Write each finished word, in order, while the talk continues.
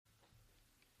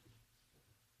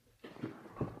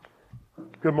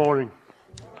Good morning.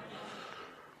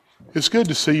 It's good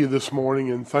to see you this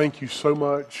morning, and thank you so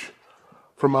much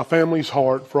from my family's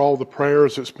heart for all the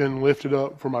prayers that's been lifted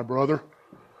up for my brother.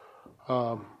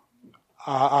 I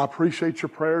appreciate your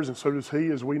prayers, and so does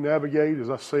he, as we navigate, as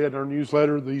I said in our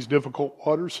newsletter, these difficult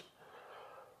waters.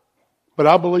 But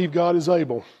I believe God is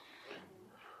able.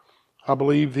 I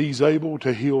believe He's able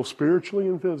to heal spiritually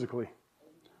and physically.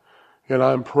 And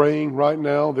I'm praying right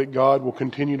now that God will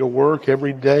continue to work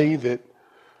every day that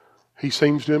He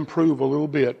seems to improve a little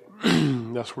bit.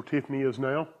 That's where Tiffany is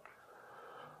now.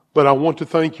 But I want to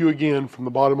thank you again from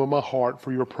the bottom of my heart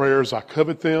for your prayers. I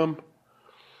covet them.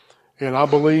 And I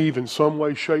believe in some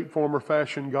way, shape, form, or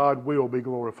fashion, God will be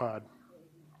glorified.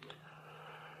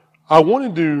 I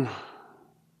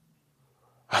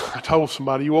told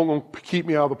somebody, you won't going to keep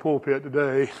me out of the pulpit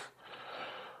today.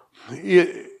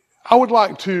 I would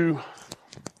like to,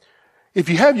 if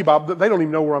you have your Bible, they don't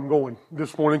even know where I'm going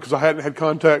this morning because I hadn't had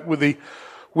contact with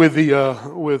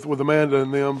Amanda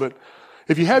and them. But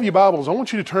if you have your Bibles, I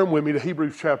want you to turn with me to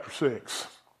Hebrews chapter 6.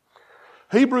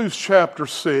 Hebrews chapter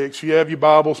 6. You have your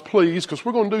Bibles, please, because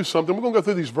we're going to do something. We're going to go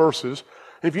through these verses.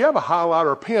 And if you have a highlighter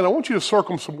or a pen, I want you to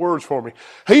circle some words for me.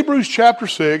 Hebrews chapter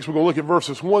 6, we're going to look at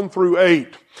verses 1 through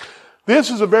 8. This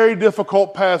is a very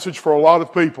difficult passage for a lot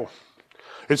of people.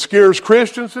 It scares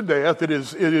Christians to death. It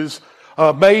is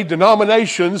made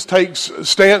denominations take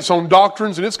stance on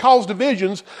doctrines, and it's caused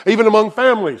divisions even among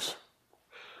families.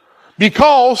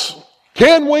 Because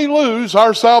can we lose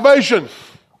our salvation?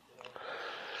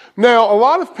 Now, a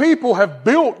lot of people have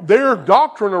built their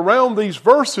doctrine around these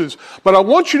verses, but I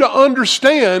want you to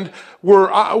understand where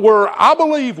I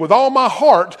believe with all my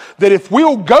heart that if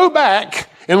we'll go back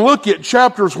and look at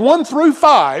chapters 1 through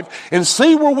 5 and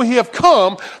see where we have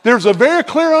come, there's a very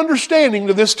clear understanding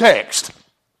to this text.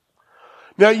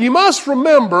 Now, you must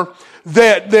remember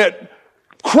that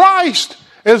Christ,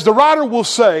 as the writer will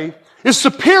say, is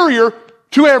superior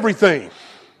to everything.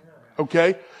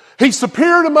 Okay? He's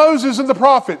superior to Moses and the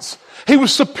prophets. He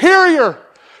was superior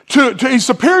he's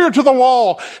superior to the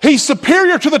law. He's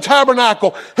superior to the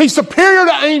tabernacle. He's superior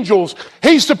to angels.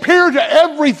 He's superior to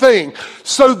everything.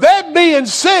 So that being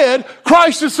said,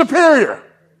 Christ is superior.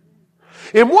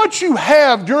 And what you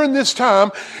have during this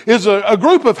time is a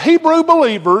group of Hebrew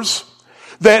believers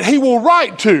that he will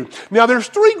write to. Now, there's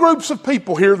three groups of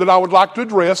people here that I would like to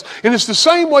address, and it's the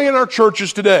same way in our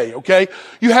churches today, okay?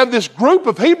 You have this group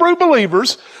of Hebrew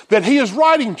believers that he is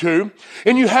writing to,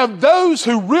 and you have those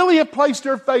who really have placed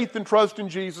their faith and trust in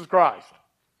Jesus Christ.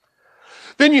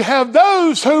 Then you have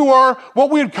those who are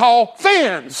what we would call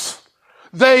fans.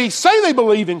 They say they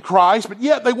believe in Christ, but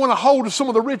yet they want to hold to some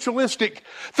of the ritualistic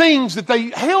things that they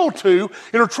held to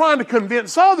and are trying to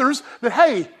convince others that,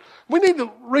 hey, we need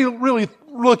to really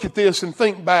look at this and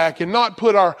think back and not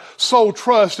put our sole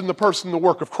trust in the person and the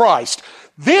work of Christ.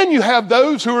 Then you have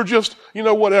those who are just,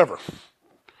 whatever.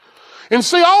 And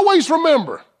see, always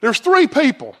remember, there's three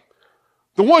people.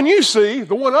 The one you see,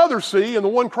 the one others see, and the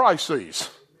one Christ sees.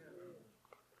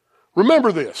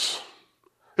 Remember this.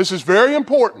 This is very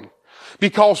important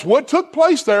because what took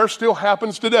place there still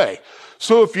happens today.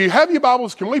 So if you have your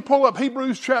Bibles, can we pull up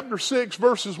Hebrews chapter 6,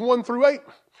 verses 1 through 8?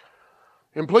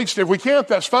 And please, if we can't,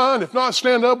 that's fine. If not,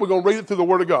 stand up. We're going to read it through the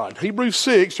Word of God. Hebrews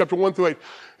 6, chapter 1 through 8.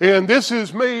 And this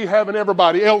is me having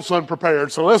everybody else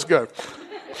unprepared, so let's go.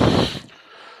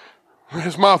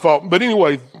 It's my fault. But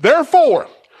anyway, therefore,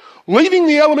 leaving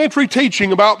the elementary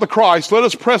teaching about the Christ, let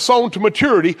us press on to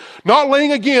maturity, not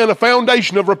laying again a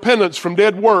foundation of repentance from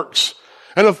dead works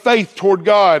and of faith toward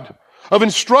God, of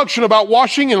instruction about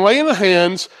washing and laying of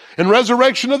hands and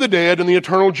resurrection of the dead and the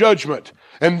eternal judgment.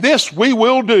 And this we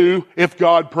will do if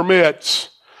God permits.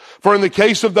 For in the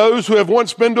case of those who have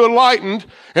once been enlightened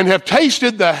and have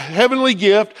tasted the heavenly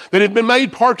gift that had been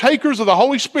made partakers of the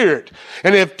Holy Spirit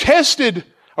and have tasted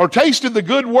the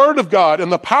good word of God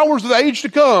and the powers of the age to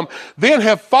come, then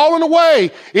have fallen away,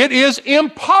 it is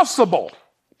impossible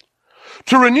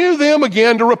to renew them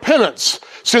again to repentance,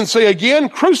 since they again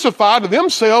crucified to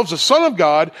themselves the Son of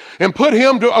God and put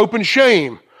him to open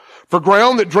shame. For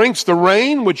ground that drinks the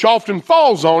rain, which often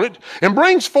falls on it, and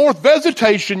brings forth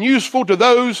vegetation useful to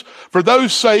those, for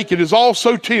those sake it is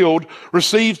also tilled,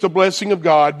 receives the blessing of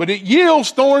God. But it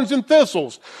yields thorns and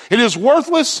thistles. It is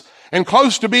worthless and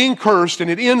close to being cursed,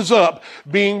 and it ends up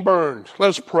being burned. Let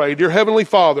us pray. Dear Heavenly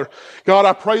Father, God,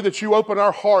 I pray that you open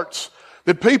our hearts,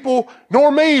 that people,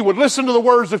 nor me, would listen to the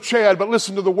words of Chad, but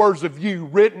listen to the words of you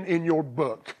written in your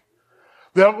book.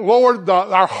 That, Lord,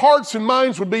 our hearts and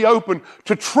minds would be open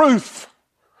to truth.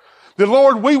 That,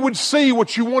 Lord, we would see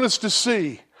what you want us to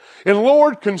see. And,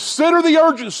 Lord, consider the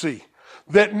urgency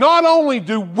that not only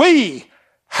do we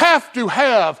have to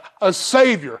have a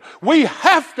Savior. We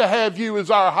have to have you as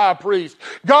our high priest.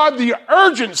 God, the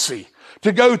urgency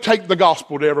to go take the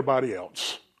gospel to everybody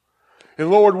else. And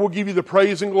Lord, we'll give you the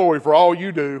praise and glory for all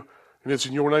you do. And it's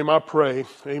in your name I pray.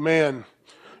 Amen.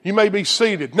 You may be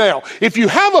seated. Now, if you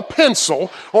have a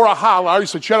pencil or a highlighter, you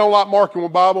say, "Chad, I don't like marking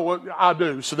with Bible." Well, I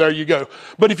do, so there you go.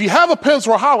 But if you have a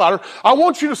pencil or a highlighter, I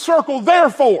want you to circle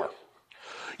therefore.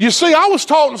 You see, I was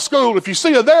taught in school, if you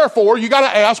see a therefore, you got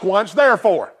to ask why it's there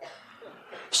for.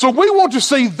 So we want to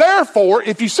see therefore.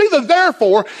 If you see the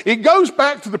therefore, it goes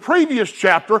back to the previous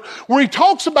chapter where he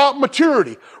talks about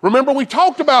maturity. Remember, we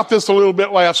talked about this a little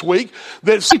bit last week,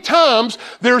 that sometimes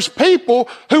there's people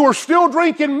who are still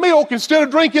drinking milk instead of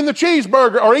drinking the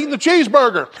cheeseburger or eating the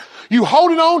cheeseburger. You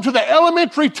holding on to the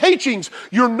elementary teachings.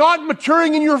 You're not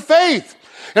maturing in your faith.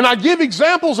 And I give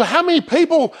examples of how many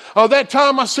people that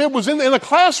time I said was in a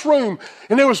classroom,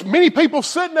 and there was many people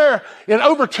sitting there in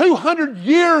over 200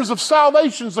 years of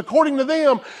salvations according to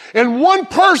them, and one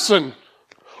person,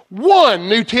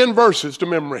 knew 10 verses to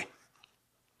memory.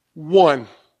 One.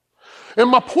 And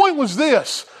my point was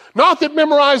this, not that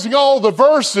memorizing all the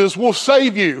verses will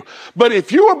save you, but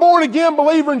if you are born again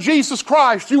believer in Jesus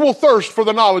Christ, you will thirst for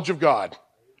the knowledge of God.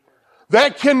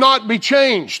 That cannot be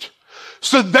changed.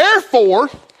 So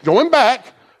therefore, going back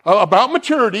about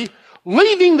maturity,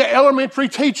 leaving the elementary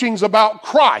teachings about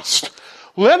Christ,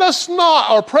 let us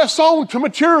not press on to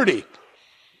maturity.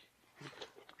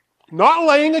 Not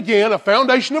laying again a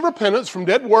foundation of repentance from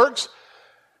dead works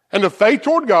and of faith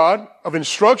toward God, of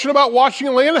instruction about washing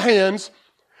and laying of hands,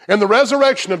 and the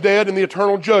resurrection of dead and the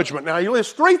eternal judgment. Now he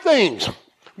lists three things.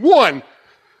 One,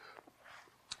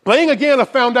 laying again a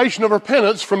foundation of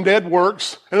repentance from dead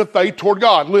works and of faith toward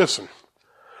God. Listen.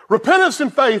 Repentance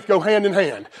and faith go hand in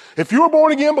hand. If you're a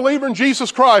born again believer in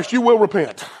Jesus Christ, you will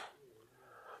repent.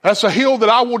 That's a hill that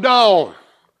I will die on.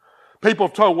 People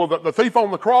have told, well, the thief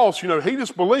on the cross, he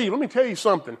just believed. Let me tell you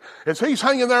something. As he's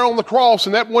hanging there on the cross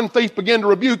and that one thief began to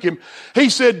rebuke him, he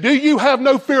said, "Do you have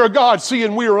no fear of God,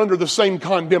 seeing we are under the same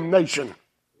condemnation?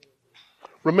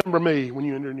 Remember me when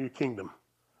you enter your kingdom."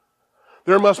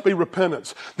 There must be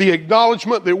repentance. The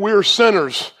acknowledgement that we're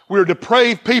sinners. We're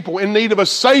depraved people in need of a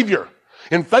Savior.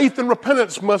 And faith and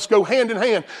repentance must go hand in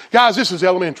hand. Guys, this is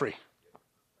elementary.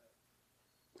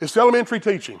 It's elementary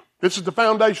teaching. This is the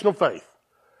foundation of faith.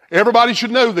 Everybody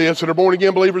should know this that are born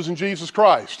again believers in Jesus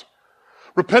Christ.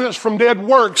 Repentance from dead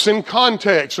works in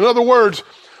context. In other words,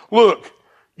 look,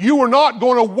 you are not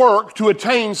going to work to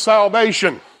attain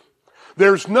salvation.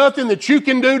 There's nothing that you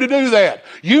can do to do that.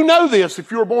 You know this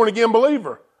if you're a born again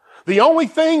believer. The only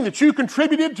thing that you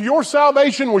contributed to your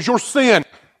salvation was your sin.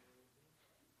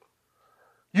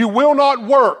 You will not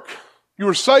work. You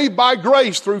are saved by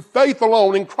grace through faith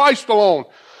alone, in Christ alone.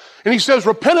 And he says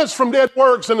repentance from dead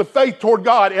works and the faith toward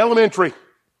God, elementary.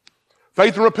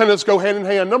 Faith and repentance go hand in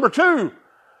hand. Number two,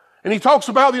 and he talks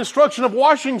about the instruction of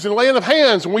washings and laying of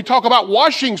hands. And we talk about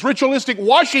washings, ritualistic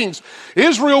washings.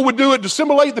 Israel would do it to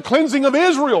simulate the cleansing of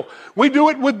Israel. We do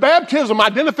it with baptism,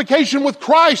 identification with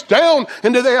Christ, down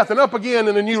into death and up again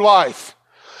in a new life.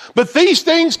 But these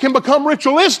things can become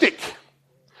ritualistic.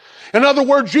 In other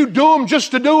words, you do them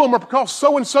just to do them or because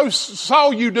so-and-so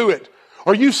saw you do it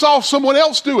or you saw someone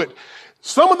else do it.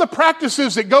 Some of the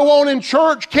practices that go on in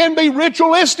church can be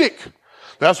ritualistic.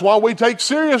 That's why we take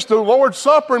serious the Lord's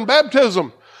Supper and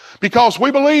baptism, because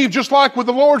we believe, just like with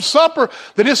the Lord's Supper,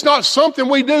 that it's not something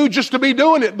we do just to be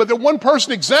doing it, but that one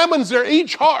person examines their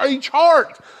each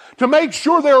heart to make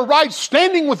sure they're right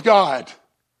standing with God.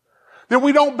 That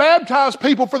we don't baptize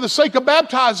people for the sake of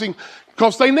baptizing,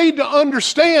 because they need to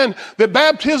understand that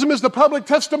baptism is the public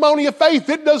testimony of faith.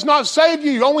 It does not save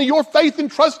you. Only your faith and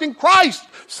trust in Christ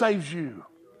saves you.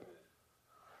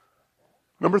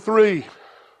 Number three,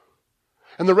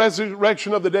 and the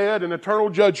resurrection of the dead and eternal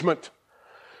judgment.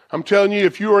 I'm telling you,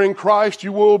 if you are in Christ,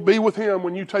 you will be with Him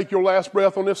when you take your last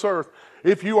breath on this earth.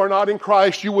 If you are not in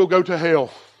Christ, you will go to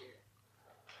hell.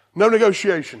 No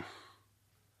negotiation.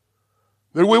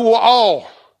 That we will all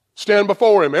stand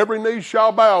before Him. Every knee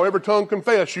shall bow, every tongue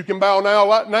confess. You can bow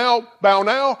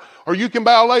now, or you can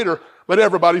bow later, but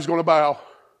everybody's going to bow.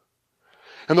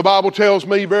 And the Bible tells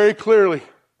me very clearly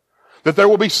that there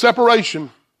will be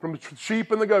separation from the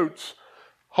sheep and the goats.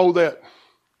 Hold that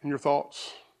in your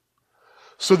thoughts.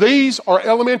 So these are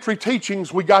elementary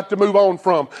teachings we got to move on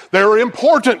from. They're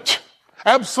important,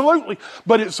 absolutely,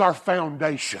 but it's our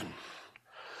foundation.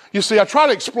 You see, I try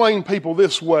to explain people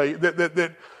this way,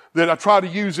 that I try to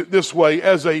use it this way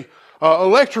as a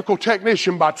electrical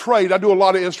technician by trade. I do a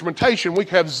lot of instrumentation. We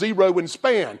have zero and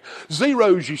span.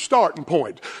 Zero is your starting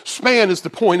point. Span is the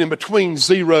point in between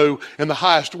zero and the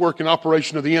highest working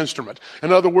operation of the instrument.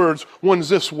 In other words, one's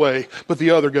this way, but the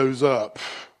other goes up.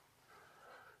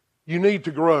 You need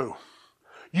to grow.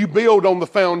 You build on the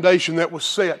foundation that was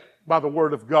set by the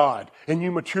Word of God, and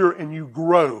you mature and you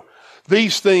grow.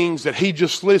 These things that he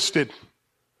just listed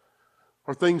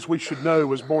are things we should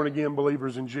know as born-again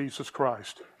believers in Jesus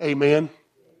Christ. Amen?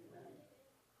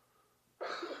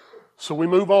 So we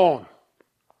move on.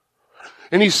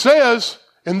 And he says,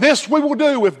 and this we will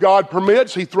do if God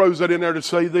permits. He throws that in there to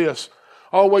say this.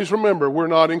 Always remember, we're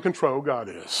not in control. God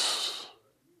is.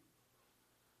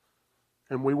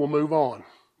 And we will move on.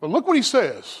 But look what he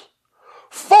says.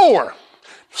 For,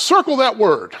 circle that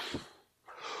word.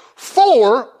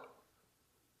 For,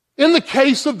 in the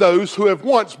case of those who have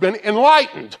once been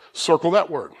enlightened, circle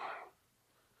that word,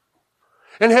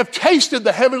 and have tasted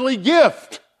the heavenly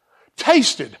gift,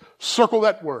 tasted, circle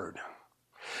that word,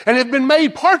 and have been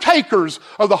made partakers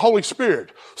of the Holy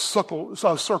Spirit, circle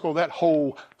that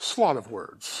whole slot of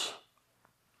words,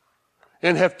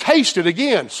 and have tasted,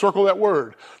 again, circle that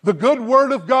word, the good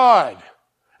word of God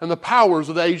and the powers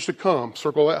of the age to come,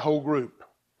 circle that whole group.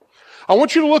 I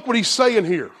want you to look what he's saying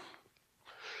here.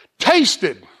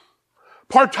 Tasted,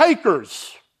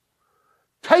 partakers,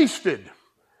 tasted,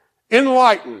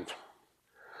 enlightened.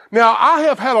 Now, I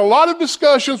have had a lot of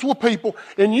discussions with people,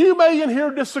 and you may in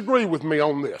here disagree with me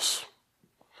on this.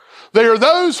 There are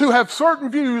those who have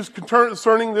certain views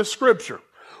concerning this scripture.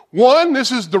 One,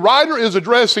 the writer is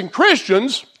addressing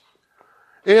Christians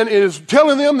and is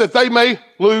telling them that they may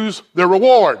lose their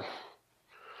reward.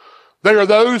 There are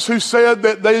those who said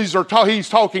that he's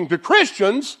talking to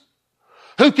Christians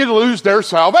who can lose their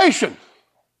salvation.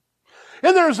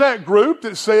 And there's that group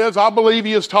that says, I believe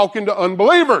he is talking to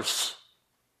unbelievers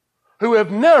who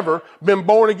have never been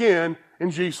born again in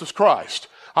Jesus Christ.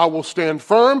 I will stand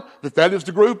firm that that is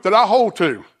the group that I hold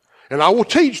to. And I will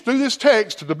teach through this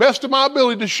text to the best of my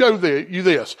ability to show you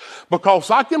this.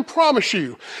 Because I can promise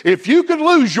you, if you could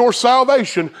lose your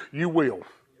salvation, you will.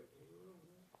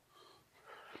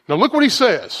 Now look what he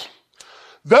says.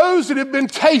 Those that have been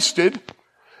tasted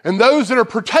and those that are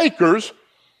partakers,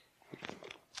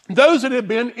 those that have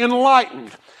been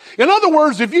enlightened. In other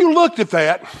words, if you looked at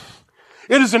that,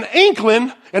 it is an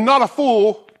inkling and not a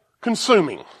full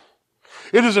consuming.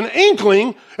 It is an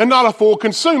inkling and not a full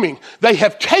consuming. They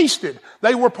have tasted.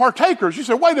 They were partakers. You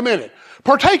say, wait a minute.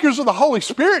 Partakers of the Holy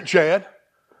Spirit, Chad?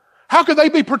 How could they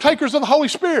be partakers of the Holy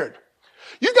Spirit?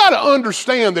 You got to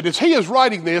understand that as he is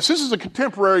writing this is a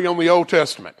contemporary on the Old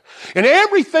Testament. And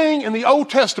everything in the Old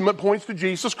Testament points to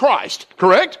Jesus Christ,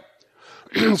 correct?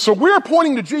 So we're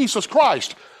pointing to Jesus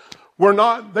Christ. Were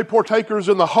not they partakers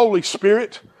in the Holy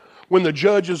Spirit when the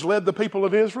judges led the people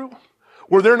of Israel?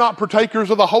 Were they not partakers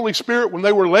of the Holy Spirit when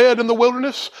they were led in the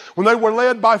wilderness? When they were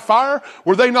led by fire?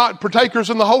 Were they not partakers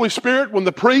in the Holy Spirit when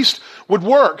the priest would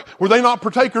work? Were they not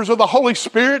partakers of the Holy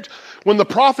Spirit when the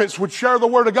prophets would share the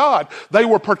Word of God? They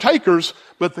were partakers,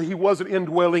 but he wasn't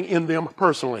indwelling in them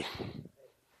personally.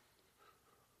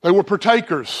 They were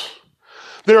partakers.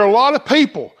 There are a lot of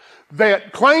people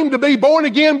that claim to be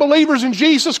born-again believers in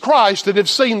Jesus Christ that have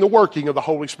seen the working of the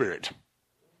Holy Spirit.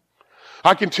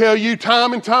 I can tell you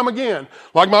time and time again,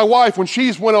 like my wife when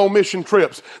she's went on mission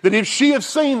trips, that if she has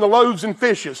seen the loaves and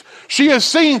fishes, she has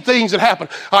seen things that happen.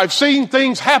 I've seen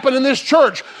things happen in this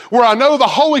church where I know the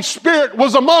Holy Spirit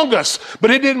was among us,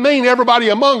 but it didn't mean everybody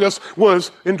among us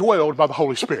was indwelled by the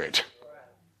Holy Spirit.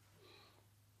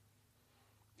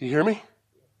 You hear me?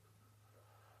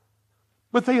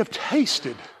 But they have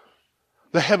tasted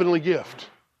the heavenly gift.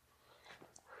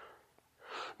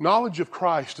 Knowledge of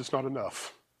Christ is not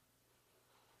enough.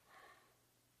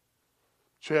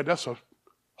 Chad, that's a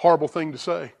horrible thing to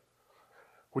say.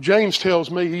 Well, James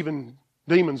tells me even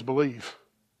demons believe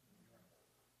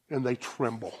and they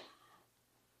tremble.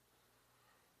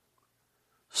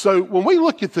 So when we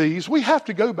look at these, we have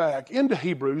to go back into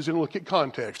Hebrews and look at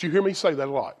context. You hear me say that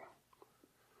a lot.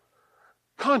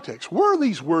 Context. Where are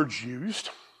these words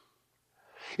used?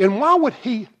 And why would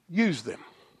he use them?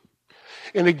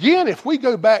 And again, if we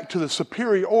go back to the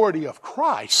superiority of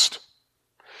Christ,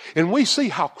 and we see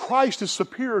how Christ is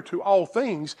superior to all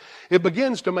things, it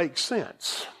begins to make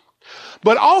sense.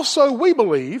 But also we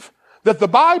believe that the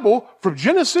Bible, from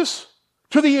Genesis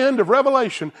to the end of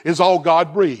Revelation, is all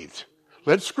God-breathed.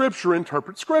 Let Scripture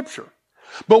interpret Scripture.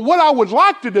 But what I would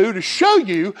like to do to show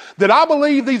you that I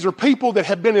believe these are people that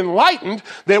have been enlightened,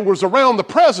 that was around the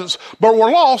presence, but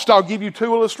were lost, I'll give you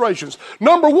two illustrations.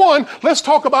 Number one, let's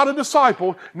talk about a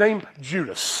disciple named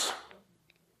Judas.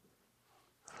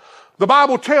 The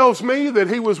Bible tells me that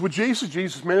he was with Jesus.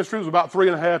 Jesus' ministry was about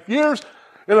 3.5 years.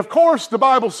 And of course, the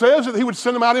Bible says that he would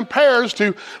send them out in pairs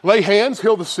to lay hands,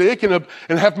 heal the sick, and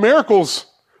have miracles.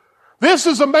 This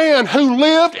is a man who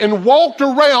lived and walked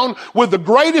around with the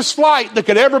greatest light that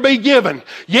could ever be given,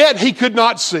 yet he could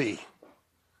not see.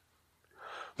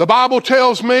 The Bible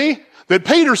tells me that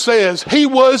Peter says he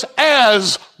was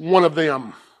as one of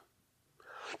them.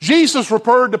 Jesus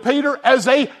referred to Peter as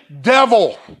a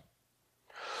devil.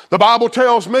 The Bible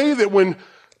tells me that when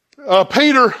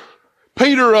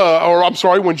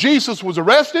when Jesus was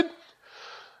arrested,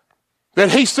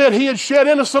 that he said he had shed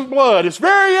innocent blood. It's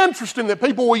very interesting that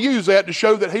people will use that to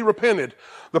show that he repented.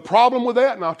 The problem with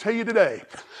that, and I'll tell you today,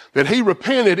 that he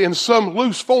repented in some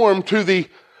loose form to the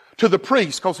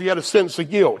priest because he had a sense of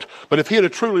guilt. But if he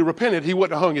had truly repented, he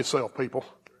wouldn't have hung himself, people.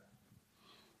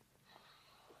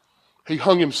 He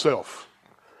hung himself.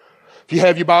 If you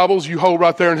have your Bibles, you hold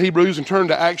right there in Hebrews and turn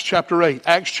to Acts chapter 8.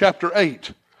 Acts chapter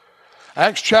 8.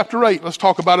 Acts chapter 8. Let's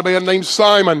talk about a man named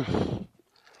Simon.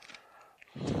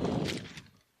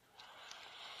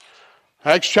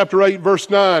 Acts chapter 8, verse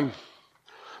 9.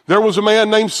 There was a man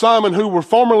named Simon who were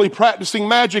formerly practicing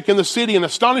magic in the city and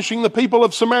astonishing the people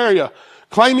of Samaria,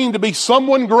 claiming to be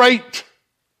someone great.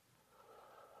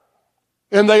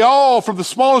 And they all, from the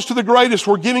smallest to the greatest,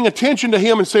 were giving attention to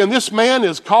him and saying, this man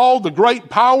is called the great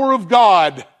power of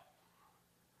God.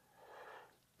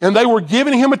 And they were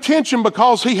giving him attention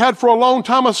because he had for a long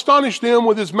time astonished them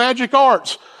with his magic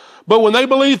arts. But when they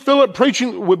believed Philip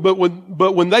preaching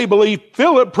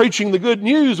the good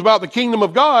news about the kingdom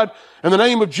of God in the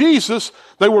name of Jesus,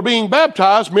 they were being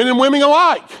baptized, men and women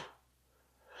alike.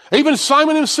 Even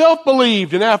Simon himself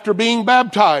believed, and after being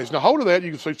baptized. Now hold to that, you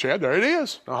can say, Chad, there it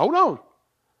is. Now hold on.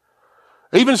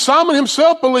 Even Simon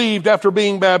himself believed after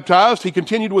being baptized. He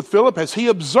continued with Philip as he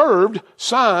observed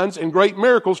signs and great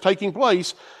miracles taking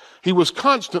place. He was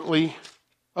constantly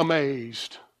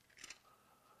amazed.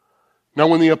 Now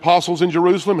when the apostles in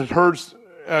Jerusalem had heard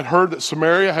that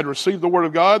Samaria had received the word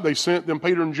of God, they sent them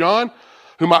Peter and John,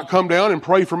 who might come down and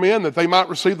pray for men that they might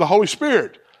receive the Holy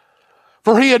Spirit.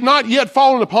 For he had not yet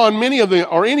fallen upon many of them,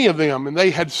 or any of them, and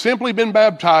they had simply been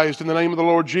baptized in the name of the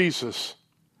Lord Jesus.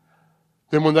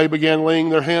 Then when they began laying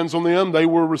their hands on them, they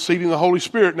were receiving the Holy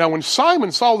Spirit. Now when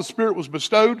Simon saw the Spirit was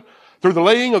bestowed through the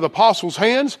laying of the apostles'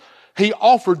 hands, he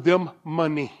offered them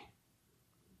money,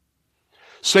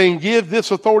 saying, give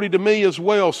this authority to me as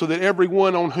well, so that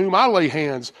everyone on whom I lay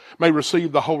hands may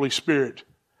receive the Holy Spirit.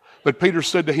 But Peter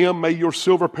said to him, may your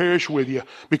silver perish with you,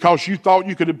 because you thought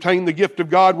you could obtain the gift of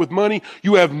God with money.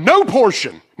 You have no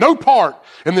portion, no part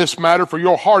in this matter, for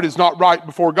your heart is not right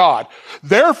before God.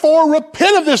 Therefore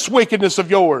repent of this wickedness of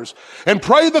yours, and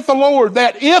pray that the Lord,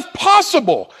 that if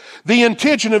possible, the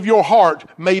intention of your heart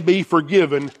may be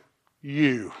forgiven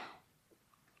you.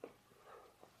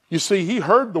 You see, he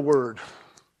heard the word,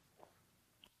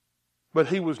 but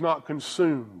he was not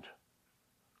consumed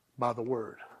by the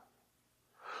word.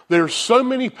 There's so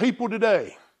many people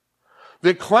today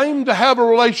that claim to have a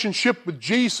relationship with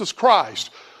Jesus Christ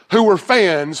who are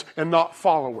fans and not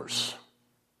followers.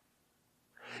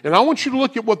 And I want you to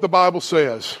look at what the Bible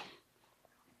says.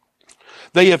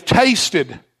 They have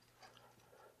tasted.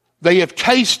 They have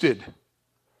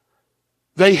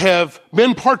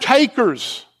been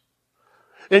partakers.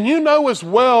 And you know as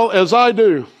well as I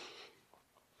do,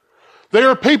 there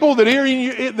are people that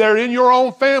are in your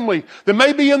own family, that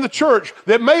may be in the church,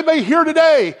 that may be here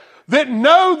today, that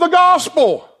know the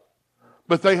gospel,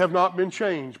 but they have not been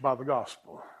changed by the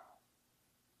gospel.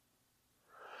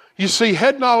 You see,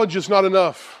 head knowledge is not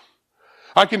enough.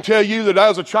 I can tell you that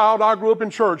as a child, I grew up in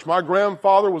church. My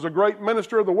grandfather was a great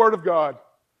minister of the Word of God.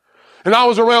 And I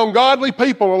was around godly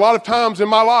people a lot of times in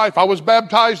my life. I was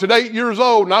baptized at 8 years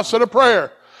old, and I said a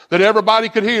prayer that everybody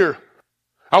could hear.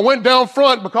 I went down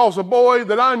front because a boy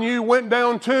that I knew went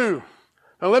down too.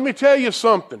 Now let me tell you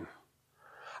something.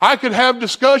 I could have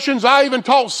discussions. I even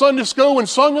taught Sunday school and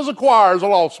sung as a choir as a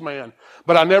lost man.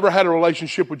 But I never had a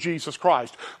relationship with Jesus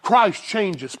Christ. Christ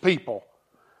changes people.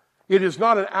 It is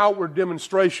not an outward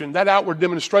demonstration. That outward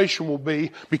demonstration will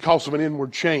be because of an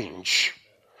inward change.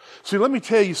 See, let me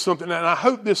tell you something, and I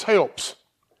hope this helps.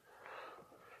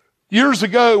 Years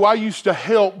ago, I used to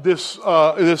help this beef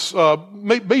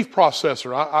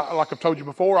processor. Like I've told you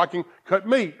before, I can cut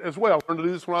meat as well. I learned to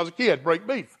do this when I was a kid, break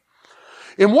beef.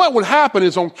 And what would happen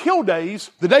is on kill days,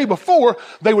 the day before,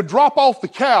 they would drop off the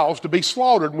cows to be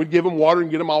slaughtered, and we'd give them water and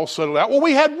get them all settled out. Well,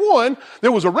 we had one.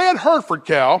 There was a red Hereford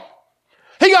cow.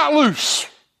 He got loose.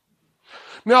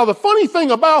 Now, the funny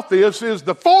thing about this is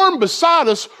the farm beside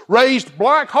us raised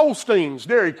black Holsteins,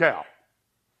 dairy cow.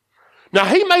 Now,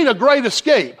 he made a great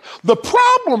escape. The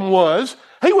problem was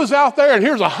He was out there and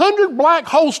here's 100 black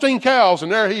Holstein cows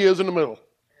and there he is in the middle.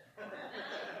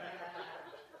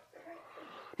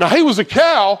 Now he was a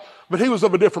cow, but he was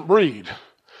of a different breed.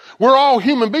 We're all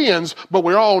human beings, but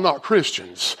we're all not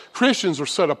Christians. Christians are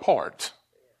set apart.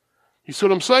 You see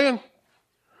what I'm saying?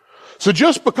 So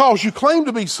just because you claim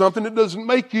to be something, it doesn't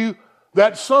make you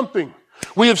that something.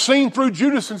 We have seen through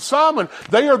Judas and Simon,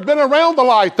 they have been around the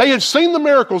light. They had seen the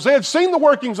miracles. They had seen the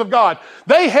workings of God.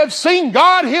 They had seen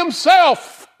God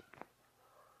himself.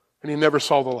 And he never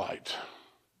saw the light.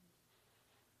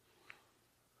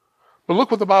 But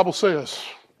look what the Bible says.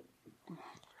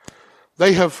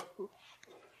 They have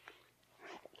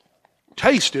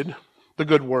tasted the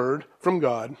good word from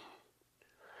God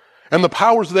and the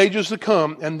powers of the ages to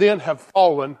come, and then have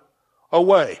fallen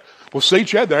away. Well, see,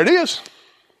 Chad, there it is.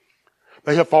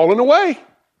 They have fallen away.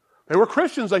 They were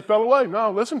Christians, they fell away.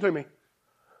 No, listen to me.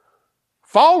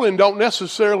 Falling don't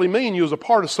necessarily mean you was a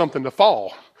part of something to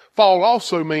fall. Fall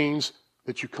also means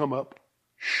that you come up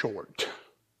short.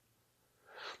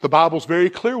 The Bible's very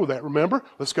clear with that, remember?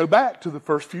 Let's go back to the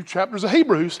first few chapters of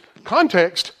Hebrews.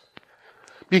 Context.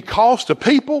 Because the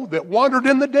people that wandered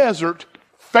in the desert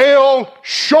fell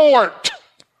short.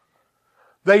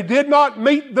 They did not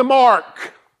meet the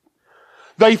mark.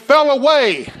 They fell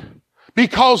away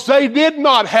because they did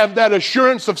not have that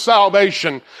assurance of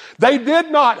salvation. They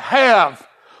did not have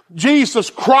Jesus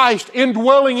Christ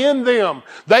indwelling in them.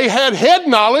 They had head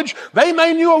knowledge. They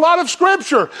may knew a lot of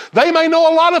scripture. They may know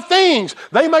a lot of things.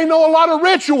 They may know a lot of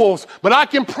rituals. But I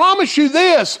can promise you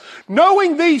this,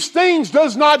 knowing these things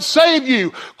does not save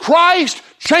you. Christ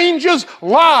changes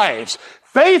lives.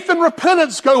 Faith and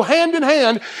repentance go hand in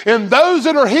hand, and those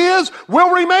that are his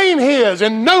will remain his,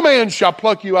 and no man shall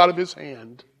pluck you out of his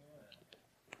hand.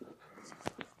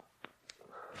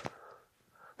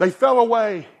 They fell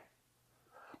away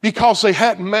because they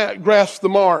hadn't grasped the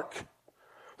mark.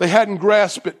 They hadn't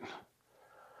grasped it.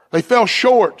 They fell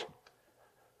short.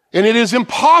 And it is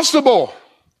impossible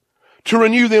to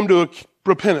renew them to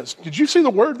repentance. Did you see the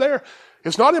word there?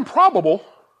 It's not improbable.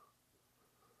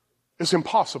 It's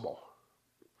impossible.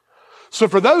 So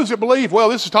for those that believe, well,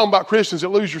 this is talking about Christians that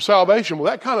lose your salvation,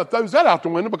 well, that kind of throws that out the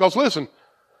window because, listen,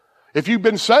 if you've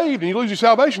been saved and you lose your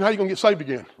salvation, how are you going to get saved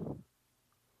again?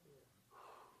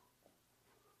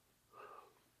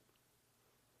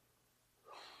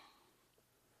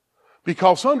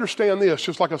 Because understand this,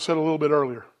 just like I said a little bit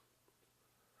earlier.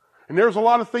 And there's a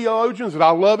lot of theologians that I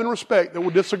love and respect that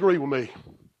will disagree with me.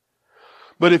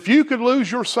 But if you could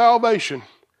lose your salvation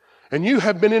and you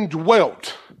have been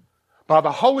indwelt by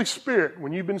the Holy Spirit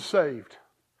when you've been saved,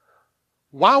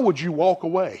 why would you walk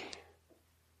away?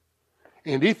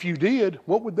 And if you did,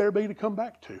 what would there be to come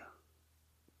back to?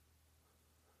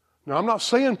 Now, I'm not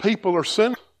saying people are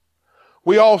sinners.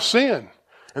 We all sin.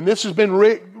 And this has been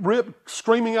ripped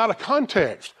screaming out of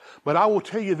context. But I will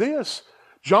tell you this.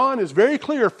 John is very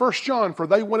clear, 1 John, for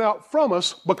they went out from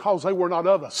us because they were not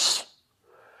of us.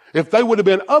 If they would have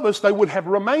been of us, they would have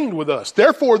remained with us.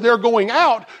 Therefore, their going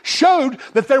out showed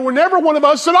that they were never one of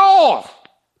us at all.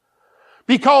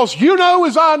 Because you know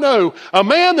as I know, a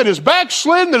man that is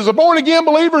backslidden, that is a born-again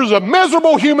believer, is a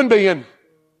miserable human being.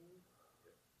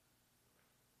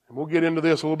 And we'll get into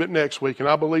this a little bit next week, and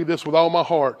I believe this with all my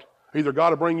heart. Either God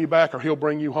will bring you back or he'll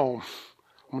bring you home.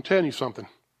 I'm going to tell you something.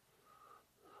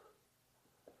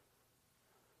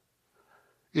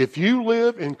 If you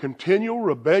live in continual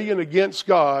rebellion against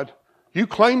God, you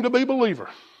claim to be a believer,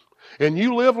 and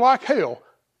you live like hell,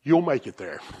 you'll make it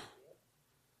there.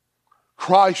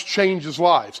 Christ changes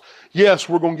lives. Yes,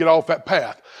 we're going to get off that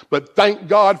path, but thank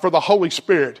God for the Holy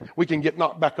Spirit, we can get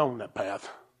knocked back on that path.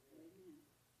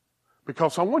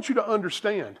 Because I want you to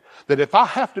understand that if I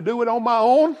have to do it on my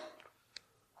own,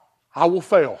 I will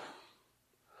fail.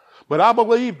 But I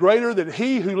believe greater that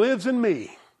he who lives in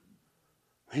me,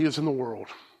 he is in the world.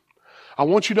 I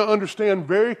want you to understand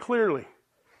very clearly.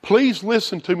 Please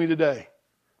listen to me today.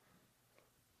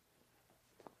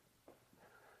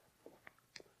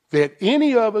 That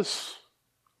any of us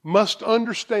must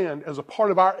understand as a part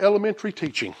of our elementary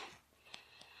teaching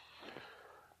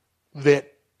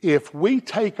that if we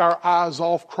take our eyes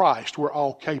off Christ, we're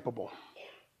all capable.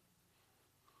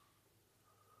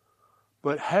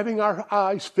 But having our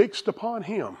eyes fixed upon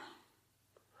him,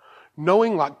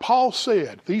 knowing, like Paul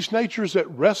said, these natures that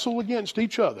wrestle against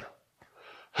each other,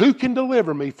 who can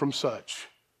deliver me from such?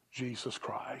 Jesus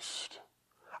Christ.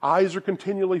 Eyes are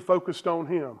continually focused on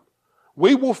him.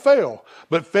 We will fail,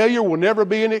 but failure will never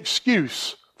be an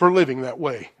excuse for living that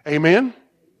way. Amen?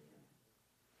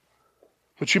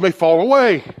 But you may fall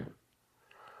away.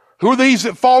 Who are these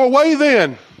that fall away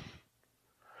then?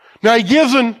 Now he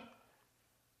gives an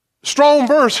Strong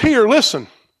verse here, listen.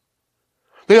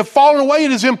 They have fallen away.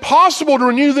 It is impossible to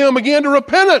renew them again to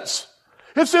repentance.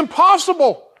 It's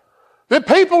impossible. That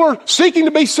people are seeking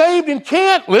to be saved and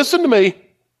can't. Listen to me.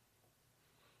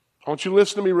 I want you to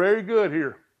listen to me very good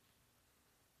here.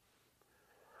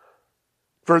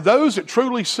 For those that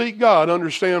truly seek God,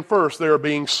 understand first they are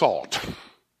being sought.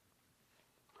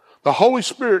 The Holy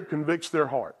Spirit convicts their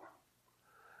heart.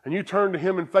 And you turn to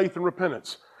Him in faith and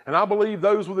repentance. And I believe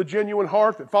those with a genuine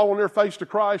heart that fall on their face to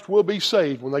Christ will be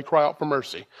saved when they cry out for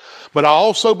mercy. But I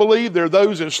also believe there are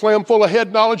those that are slam full of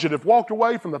head knowledge that have walked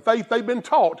away from the faith they've been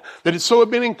taught, that it's so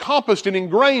have been encompassed and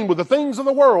ingrained with the things of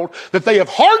the world that they have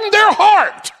hardened their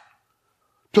heart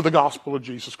to the gospel of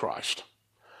Jesus Christ.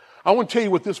 I want to tell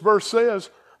you what this verse says.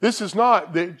 This is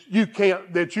not that you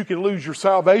can lose your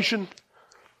salvation,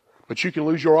 but you can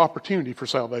lose your opportunity for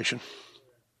salvation.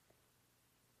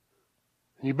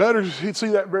 You better see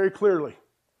that very clearly.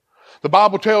 The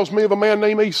Bible tells me of a man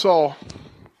named Esau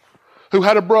who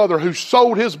had a brother who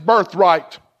sold his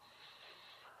birthright.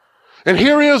 And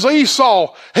here is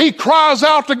Esau. He cries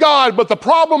out to God, but the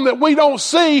problem that we don't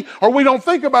see or we don't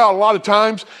think about a lot of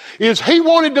times is he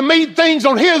wanted to meet things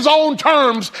on his own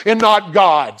terms and not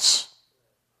God's.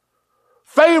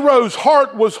 Pharaoh's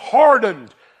heart was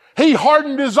hardened. He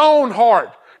hardened his own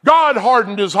heart. God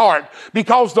hardened his heart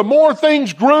because the more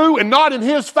things grew and not in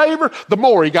his favor, the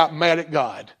more he got mad at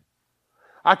God.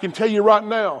 I can tell you right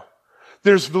now,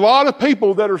 there's a lot of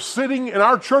people that are sitting in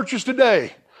our churches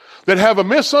today that have a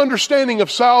misunderstanding of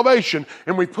salvation,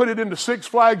 and we put it into Six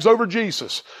Flags over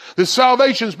Jesus. This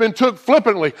salvation's been took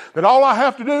flippantly, that all I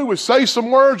have to do is say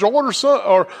some words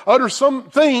or utter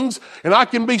some things and I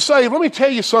can be saved. Let me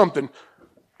tell you something.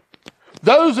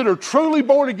 Those that are truly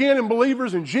born again and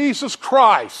believers in Jesus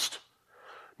Christ,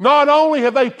 not only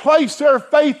have they placed their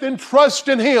faith and trust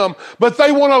in Him, but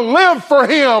they want to live for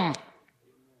Him.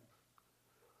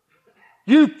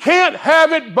 You can't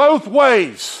have it both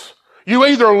ways. You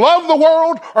either love the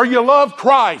world or you love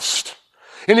Christ.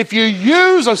 And if you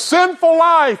use a sinful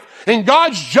life and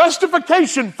God's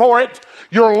justification for it,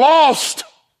 you're lost.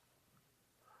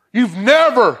 You've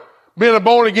never been a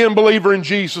born again believer in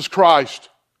Jesus Christ.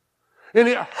 And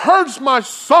it hurts my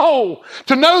soul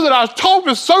to know that I've talked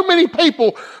to so many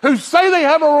people who say they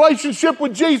have a relationship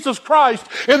with Jesus Christ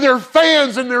and they're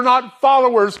fans and they're not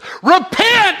followers.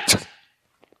 Repent!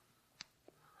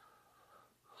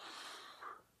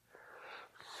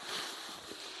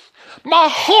 My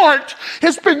heart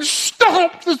has been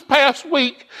stomped this past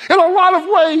week in a lot of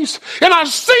ways. And I've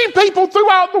seen people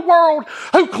throughout the world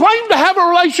who claim to have a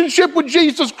relationship with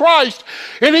Jesus Christ.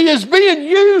 And He is being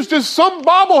used as some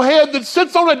bobblehead that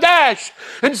sits on a dash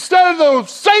instead of the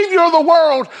Savior of the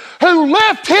world who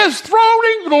left His throne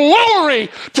in glory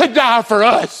to die for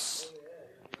us.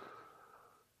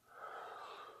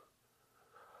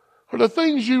 Are the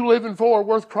things you living for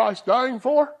worth Christ dying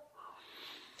for?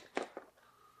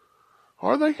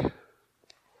 Are they?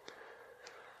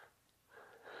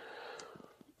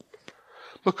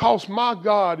 Because my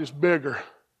God is bigger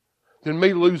than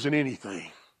me losing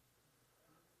anything.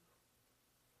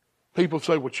 People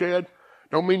say, well, Chad,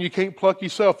 don't mean you can't pluck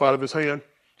yourself out of His hand.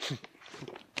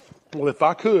 Well, if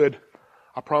I could,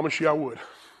 I promise you I would.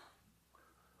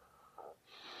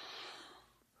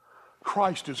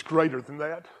 Christ is greater than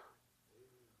that.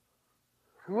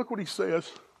 And look what He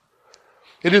says.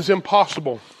 It is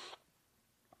impossible.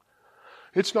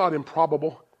 It's not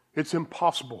improbable. It's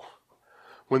impossible.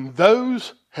 When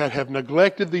those that have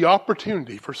neglected the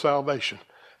opportunity for salvation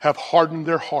have hardened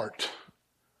their heart.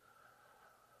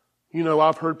 You know,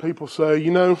 I've heard people say,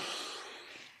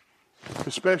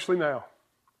 especially now,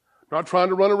 not trying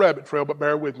to run a rabbit trail, but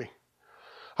bear with me.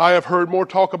 I have heard more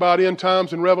talk about end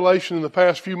times and Revelation in the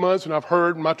past few months than I've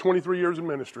heard in my 23 years of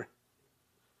ministry.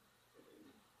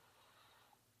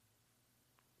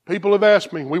 People have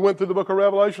asked me, we went through the book of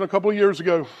Revelation a couple of years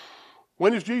ago.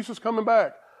 When is Jesus coming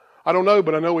back? I don't know,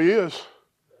 but I know He is.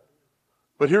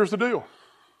 But here's the deal.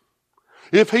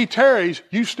 If He tarries,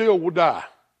 you still will die.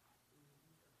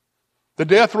 The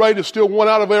death rate is still 1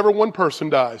 out of every 1 person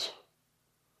dies.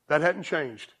 That hadn't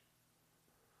changed.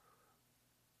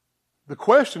 The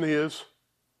question is,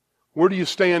 where do you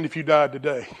stand if you died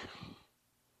today?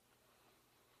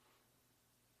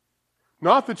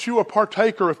 Not that you are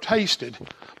partaker of tasted,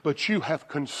 but you have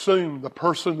consumed the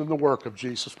person and the work of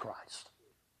Jesus Christ.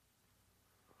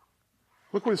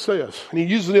 Look what it says. And he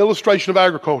uses an illustration of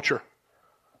agriculture.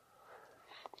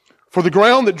 For the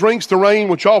ground that drinks the rain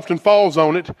which often falls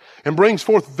on it and brings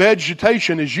forth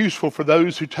vegetation is useful for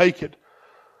those who take it.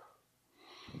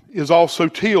 Is also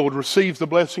tilled, receives the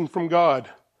blessing from God.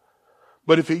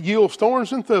 But if it yields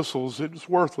thorns and thistles, it's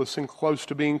worthless and close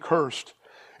to being cursed,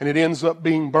 and it ends up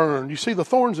being burned. You see, the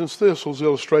thorns and thistles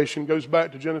illustration goes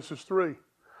back to Genesis 3.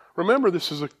 Remember,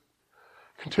 this is a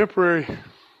contemporary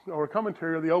or a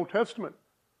commentary of the Old Testament.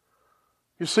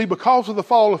 You see, because of the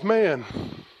fall of man,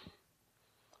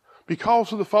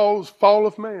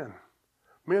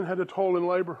 men had to toil and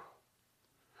labor.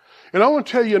 And I want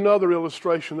to tell you another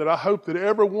illustration that I hope that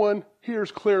everyone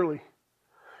hears clearly.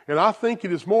 And I think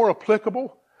it is more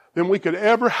applicable than we could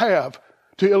ever have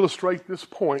to illustrate this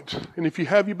point. And if you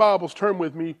have your Bibles, turn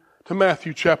with me to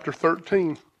Matthew chapter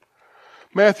 13.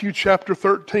 Matthew chapter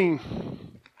 13.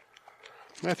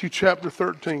 Matthew chapter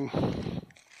 13.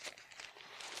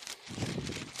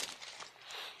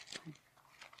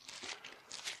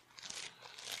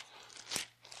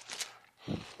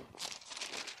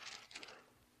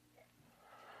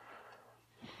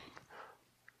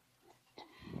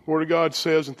 The Word of God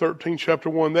says in 13 chapter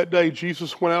 1, that day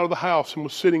Jesus went out of the house and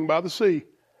was sitting by the sea.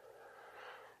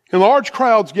 And large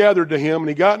crowds gathered to him, and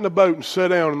he got in a boat and sat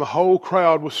down, and the whole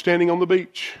crowd was standing on the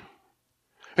beach.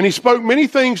 And he spoke many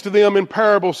things to them in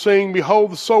parables, saying,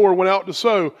 behold, the sower went out to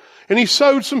sow, and he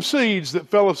sowed some seeds that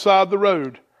fell aside the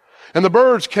road. And the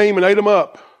birds came and ate them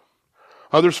up.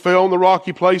 Others fell in the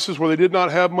rocky places where they did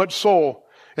not have much soil,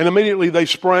 and immediately they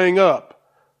sprang up,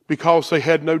 because they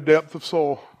had no depth of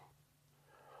soil.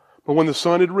 But when the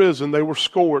sun had risen, they were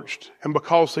scorched, and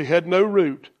because they had no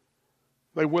root,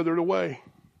 they withered away.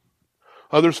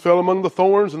 Others fell among the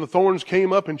thorns, and the thorns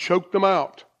came up and choked them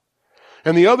out.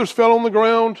 And the others fell on the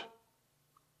ground,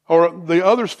 or the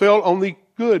others fell on the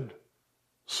good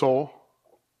soil,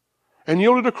 and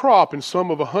yielded a crop, and some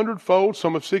of 100-fold,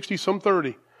 some of 60, some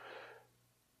 30.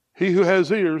 He who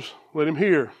has ears, let him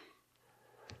hear.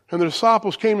 And the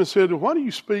disciples came and said, why do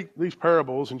you speak these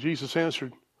parables? And Jesus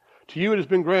answered, to you it has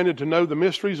been granted to know the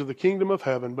mysteries of the kingdom of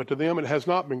heaven, but to them it has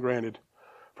not been granted.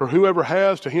 For whoever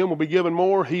has, to him will be given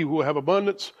more, he will have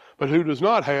abundance, but who does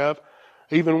not have,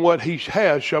 even what he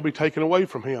has shall be taken away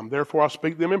from him. Therefore I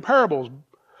speak them in parables,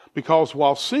 because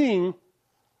while seeing,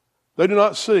 they do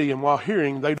not see, and while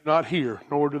hearing, they do not hear,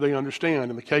 nor do they understand.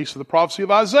 In the case of the prophecy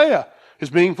of Isaiah is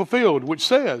being fulfilled, which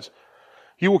says,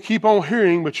 you will keep on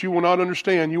hearing, but you will not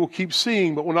understand. You will keep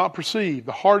seeing, but will not perceive.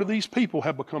 The heart of these people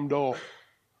have become dull.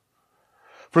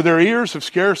 For their ears have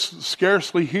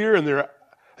scarcely hear, and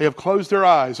they have closed their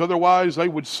eyes. Otherwise they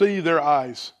would see their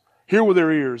eyes, hear with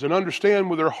their ears, and understand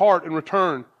with their heart, and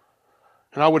return,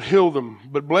 and I would heal them.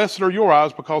 But blessed are your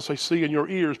eyes because they see, and your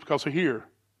ears because they hear.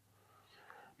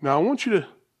 Now I want you to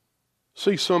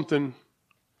see something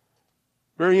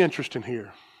very interesting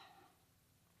here.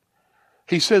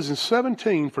 He says in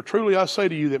 17, for truly I say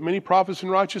to you that many prophets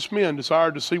and righteous men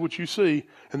desired to see what you see,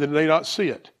 and did not see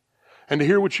it, and to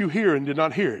hear what you hear, and did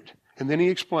not hear it. And then he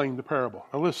explained the parable.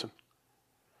 Now listen.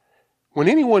 When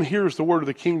anyone hears the word of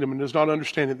the kingdom and does not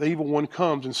understand it, the evil one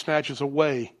comes and snatches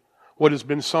away what has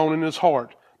been sown in his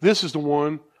heart. This is the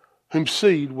one whom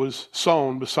seed was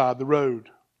sown beside the road.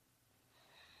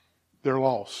 They're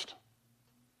lost.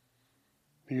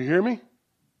 Do you hear me?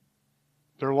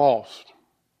 They're lost.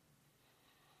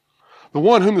 The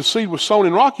one whom the seed was sown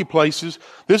in rocky places,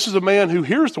 this is a man who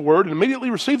hears the word and immediately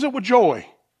receives it with joy.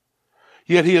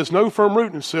 Yet he has no firm root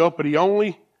in himself, but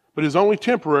is only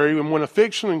temporary, and when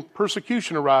affliction and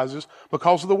persecution arises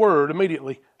because of the word,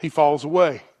 immediately he falls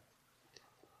away.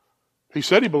 He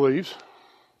said he believes.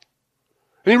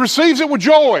 And he receives it with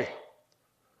joy.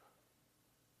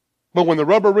 But when the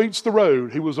rubber meets the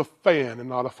road, he was a fan and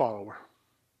not a follower.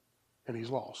 And he's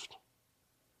lost.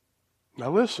 Now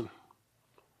listen.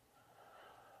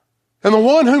 And the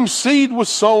one whose seed was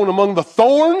sown among the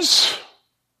thorns,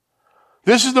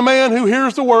 this is the man who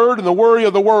hears the word, and the worry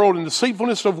of the world and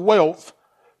deceitfulness of wealth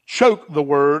choke the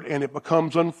word, and it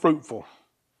becomes unfruitful.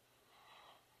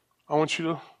 I want you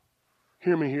to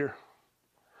hear me here.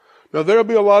 Now, there'll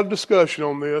be a lot of discussion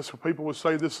on this, where people would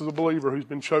say this is a believer who's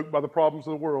been choked by the problems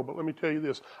of the world. But let me tell you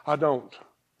this, I don't.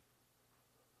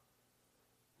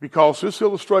 Because this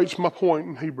illustrates my point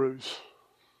in Hebrews.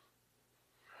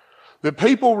 That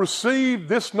people receive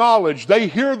this knowledge, they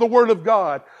hear the word of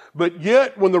God, but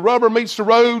yet when the rubber meets the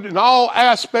road in all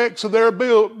aspects of their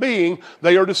being,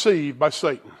 they are deceived by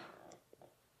Satan.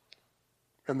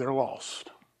 And they're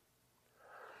lost.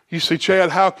 You see,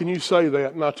 Chad, how can you say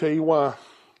that? And I'll tell you why.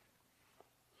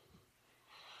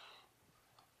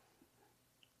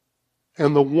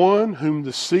 And the one whom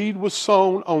the seed was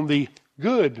sown on the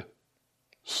good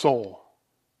soil.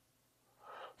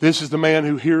 This is the man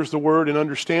who hears the word and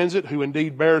understands it, who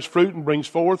indeed bears fruit and brings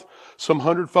forth some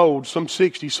 100-fold, some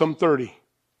 60, some 30.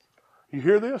 You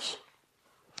hear this?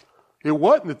 It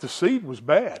wasn't that the seed was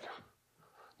bad.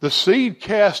 The seed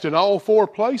cast in all four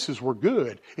places were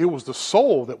good. It was the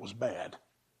soil that was bad.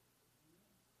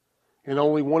 And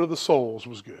only one of the soils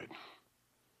was good.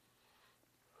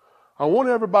 I want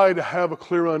everybody to have a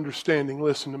clear understanding.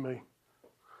 Listen to me.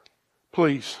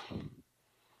 Please.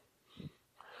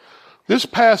 This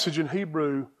passage in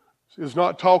Hebrew is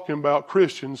not talking about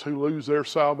Christians who lose their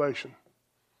salvation.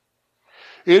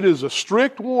 It is a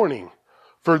strict warning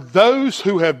for those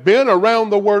who have been around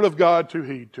the Word of God to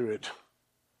heed to it.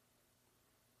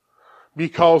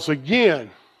 Because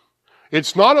again,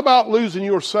 it's not about losing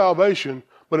your salvation,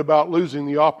 but about losing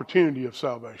the opportunity of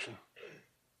salvation.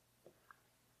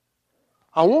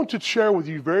 I want to share with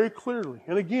you very clearly,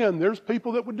 and again, there's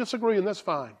people that would disagree, and that's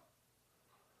fine.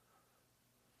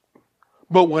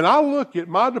 But when I look at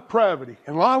my depravity,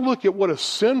 and I look at what a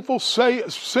sinful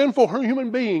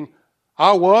human being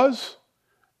I was,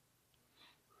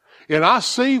 and I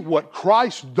see what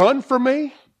Christ done for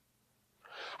me,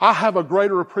 I have a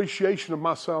greater appreciation of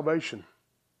my salvation.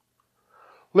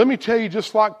 Let me tell you,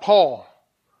 just like Paul,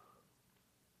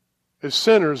 as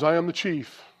sinners, I am the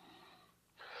chief.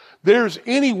 There's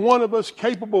any one of us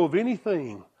capable of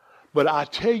anything, but I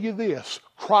tell you this,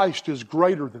 Christ is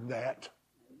greater than that.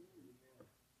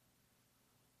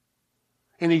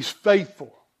 And He's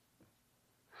faithful.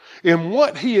 And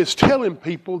what He is telling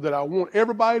people that I want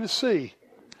everybody to see,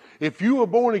 if you are a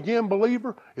born again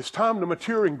believer, it's time to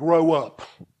mature and grow up.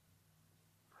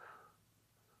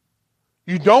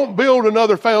 You don't build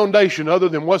another foundation other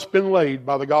than what's been laid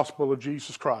by the gospel of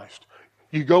Jesus Christ.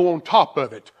 You go on top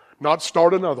of it, not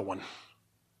start another one.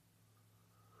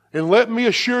 And let me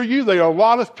assure you, there are a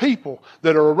lot of people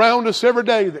that are around us every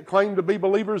day that claim to be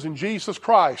believers in Jesus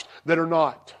Christ that are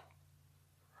not.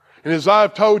 And as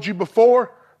I've told you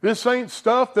before, this ain't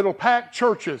stuff that'll pack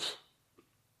churches.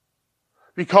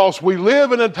 Because we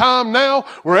live in a time now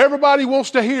where everybody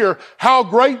wants to hear how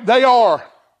great they are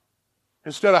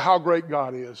instead of how great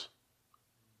God is.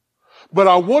 But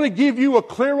I want to give you a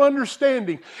clear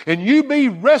understanding, and you be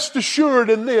rest assured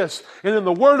in this and in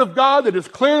the Word of God that is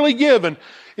clearly given.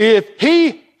 If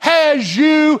He has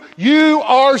you, you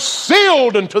are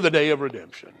sealed unto the day of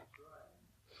redemption.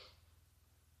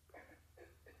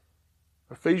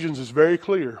 Ephesians is very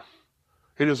clear.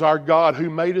 It is our God who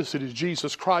made us. It is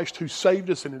Jesus Christ who saved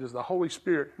us. And it is the Holy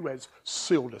Spirit who has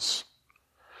sealed us.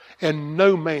 And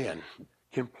no man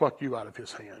can pluck you out of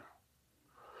His hand.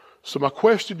 So my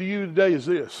question to you today is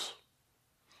this.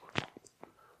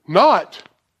 Not,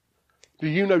 do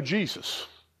you know Jesus?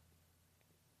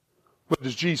 But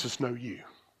does Jesus know you?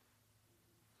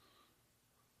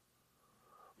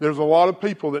 There's a lot of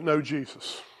people that know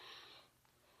Jesus.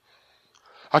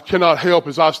 I cannot help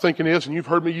as I was thinking this, and you've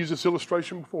heard me use this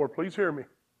illustration before. Please hear me.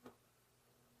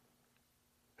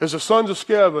 As the sons of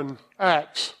Sceva in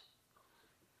Acts,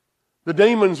 the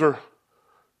demons are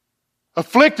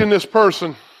afflicting this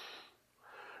person.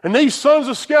 And these sons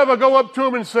of Sceva go up to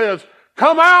him and says,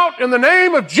 "Come out in the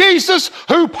name of Jesus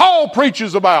who Paul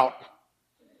preaches about."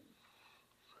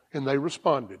 And they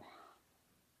responded.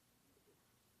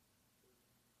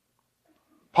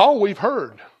 Paul we've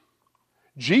heard.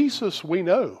 Jesus we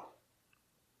know.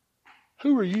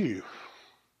 Who are you?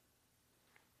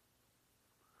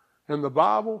 And the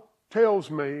Bible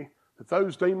tells me that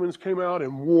those demons came out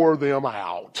and wore them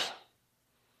out.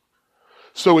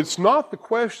 So it's not the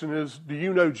question is, do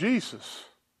you know Jesus?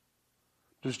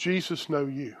 Does Jesus know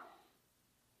you?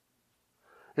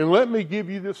 And let me give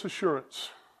you this assurance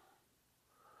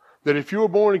that if you're a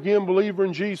born-again believer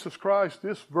in Jesus Christ,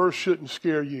 this verse shouldn't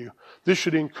scare you. This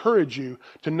should encourage you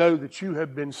to know that you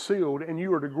have been sealed and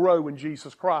you are to grow in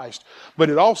Jesus Christ.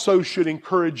 But it also should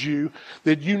encourage you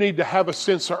that you need to have a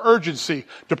sense of urgency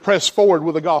to press forward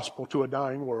with the gospel to a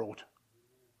dying world.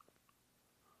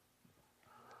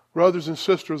 Brothers and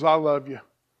sisters, I love you.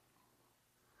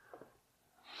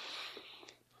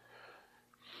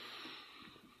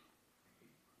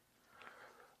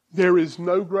 There is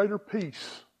no greater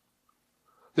peace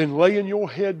than laying your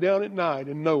head down at night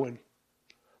and knowing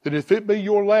that if it be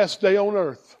your last day on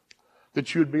earth,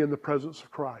 that you would be in the presence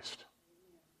of Christ.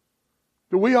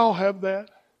 Do we all have that?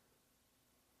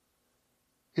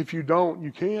 If you don't,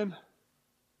 you can.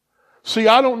 See,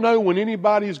 I don't know when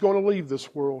anybody is going to leave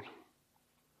this world,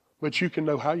 but you can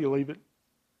know how you leave it.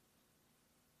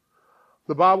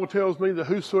 The Bible tells me that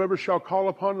whosoever shall call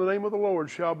upon the name of the Lord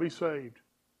shall be saved.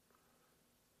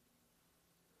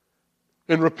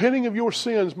 And repenting of your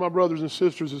sins, my brothers and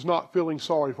sisters, is not feeling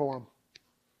sorry for them,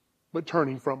 but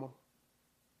turning from them.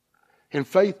 And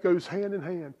faith goes hand in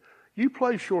hand. You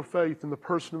place your faith in the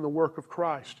person and the work of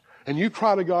Christ, and you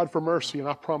cry to God for mercy, and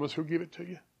I promise He'll give it to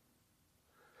you.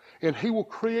 And He will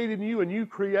create in you a new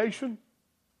creation,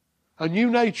 a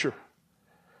new nature.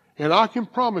 And I can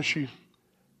promise you,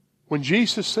 when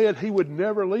Jesus said He would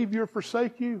never leave you or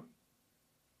forsake you,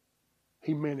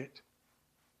 He meant it.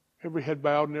 Every head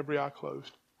bowed and every eye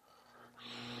closed.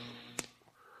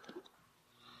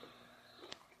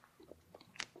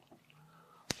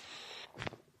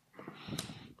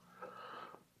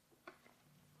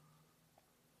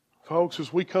 Folks,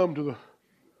 as we come to the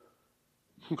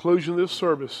conclusion of this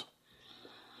service,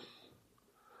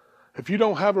 if you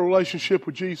don't have a relationship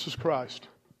with Jesus Christ,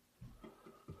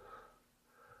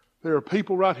 there are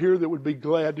people right here that would be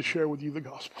glad to share with you the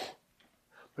gospel.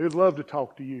 They'd love to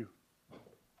talk to you.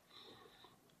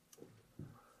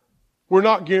 We're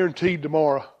not guaranteed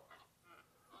tomorrow.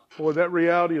 Boy, that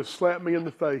reality has slapped me in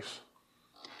the face.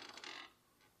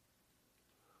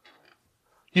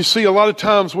 You see, a lot of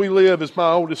times we live, as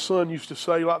my oldest son used to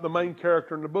say, like the main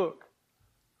character in the book,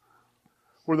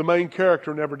 where the main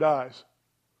character never dies.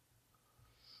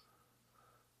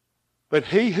 But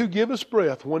He who giveth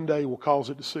breath one day will cause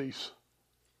it to cease.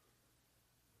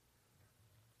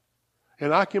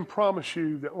 And I can promise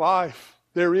you that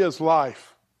there is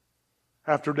life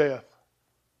after death.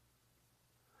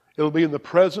 It'll be in the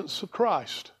presence of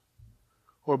Christ,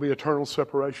 or it'll be eternal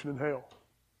separation in hell.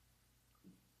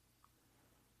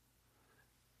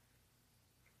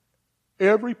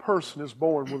 Every person is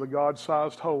born with a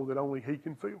God-sized hole that only He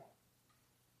can fill.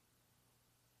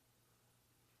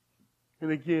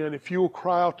 And again, if you will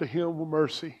cry out to Him with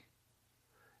mercy,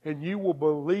 and you will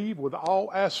believe with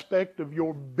all aspect of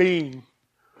your being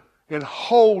and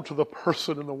hold to the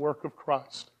person and the work of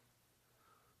Christ,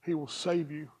 He will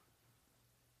save you.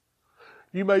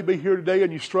 You may be here today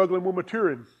and you're struggling with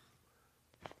maturing.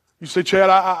 You say,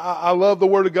 Chad, I love the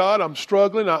Word of God. I'm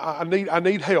struggling. I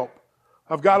need help.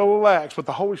 I've got to relax, but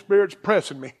the Holy Spirit's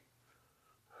pressing me.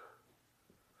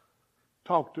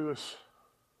 Talk to us.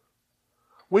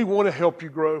 We want to help you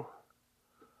grow.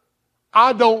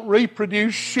 I don't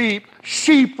reproduce sheep.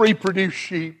 Sheep reproduce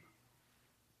sheep.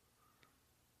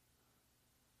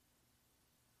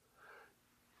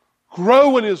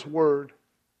 Grow in His Word.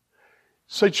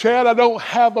 Say, Chad, I don't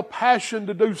have a passion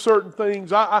to do certain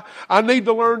things. I need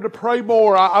to learn to pray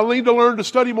more. I need to learn to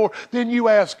study more. Then you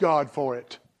ask God for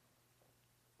it.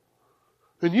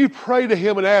 Then you pray to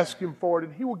Him and ask Him for it,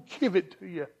 and He will give it to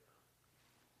you.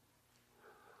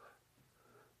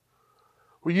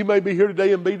 Well, you may be here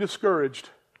today and be discouraged.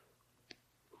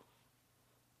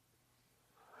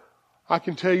 I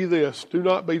can tell you this, do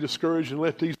not be discouraged and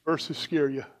let these verses scare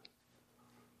you.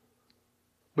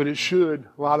 But it should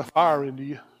light a fire into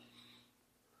you.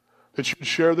 That you should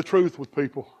share the truth with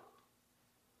people.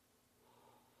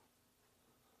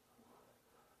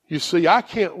 You see, I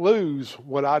can't lose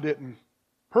what I didn't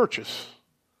purchase.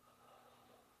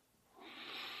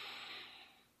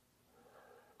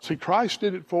 See, Christ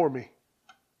did it for me.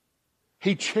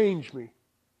 He changed me.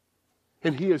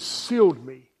 And He has sealed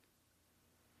me.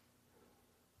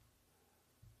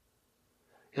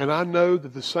 And I know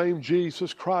that the same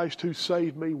Jesus Christ who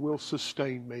saved me will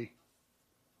sustain me.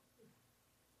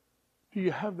 Do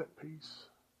you have that peace?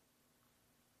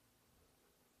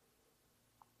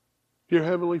 Dear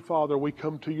Heavenly Father, we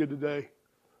come to you today.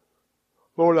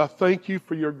 Lord, I thank you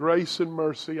for your grace and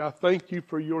mercy. I thank you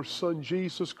for your Son,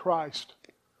 Jesus Christ,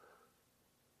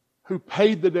 who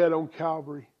paid the debt on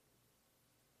Calvary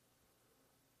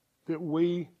that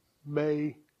we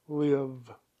may live.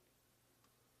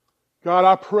 God,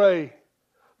 I pray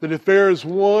that if there is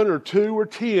 1 or 2 or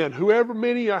 10, whoever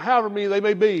many or however many they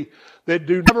may be, that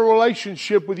do not have a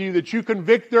relationship with you, that you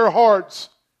convict their hearts.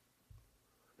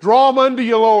 Draw them unto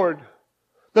you, Lord,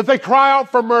 that they cry out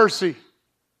for mercy.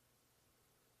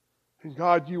 And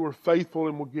God, you are faithful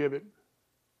and will give it.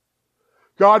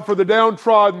 God, for the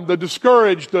downtrodden, the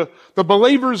discouraged, the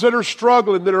believers that are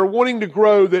struggling, that are wanting to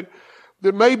grow, that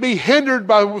may be hindered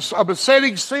by a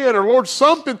besetting sin, or Lord,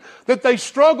 something that they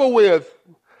struggle with.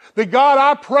 That God,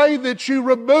 I pray that you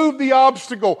remove the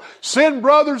obstacle. Send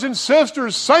brothers and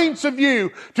sisters, saints of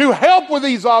you, to help with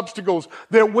these obstacles,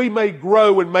 that we may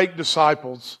grow and make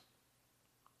disciples.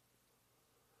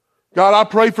 God, I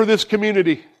pray for this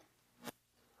community.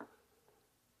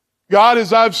 God,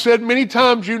 as I've said many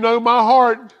times, you know my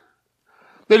heart,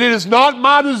 that it is not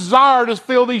my desire to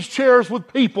fill these chairs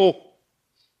with people,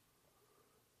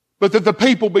 but that the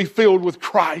people be filled with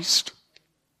Christ.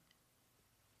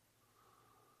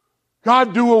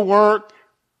 God, do a work.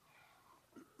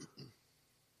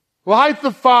 Light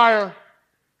the fire.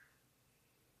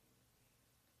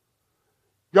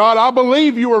 God, I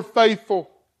believe you are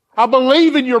faithful. I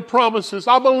believe in your promises.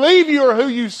 I believe you are who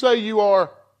you say you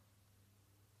are.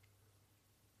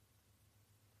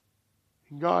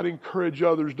 And God, encourage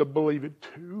others to believe it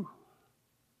too.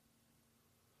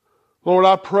 Lord,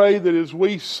 I pray that as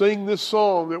we sing this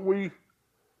song, that we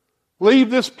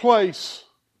leave this place,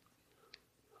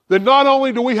 that not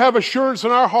only do we have assurance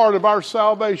in our heart of our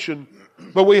salvation,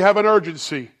 but we have an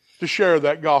urgency to share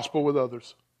that gospel with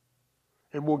others.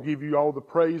 And we'll give you all the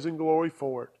praise and glory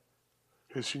for it.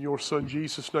 It's in your Son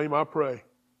Jesus' name I pray.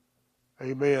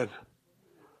 Amen.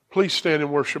 Please stand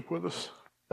and worship with us.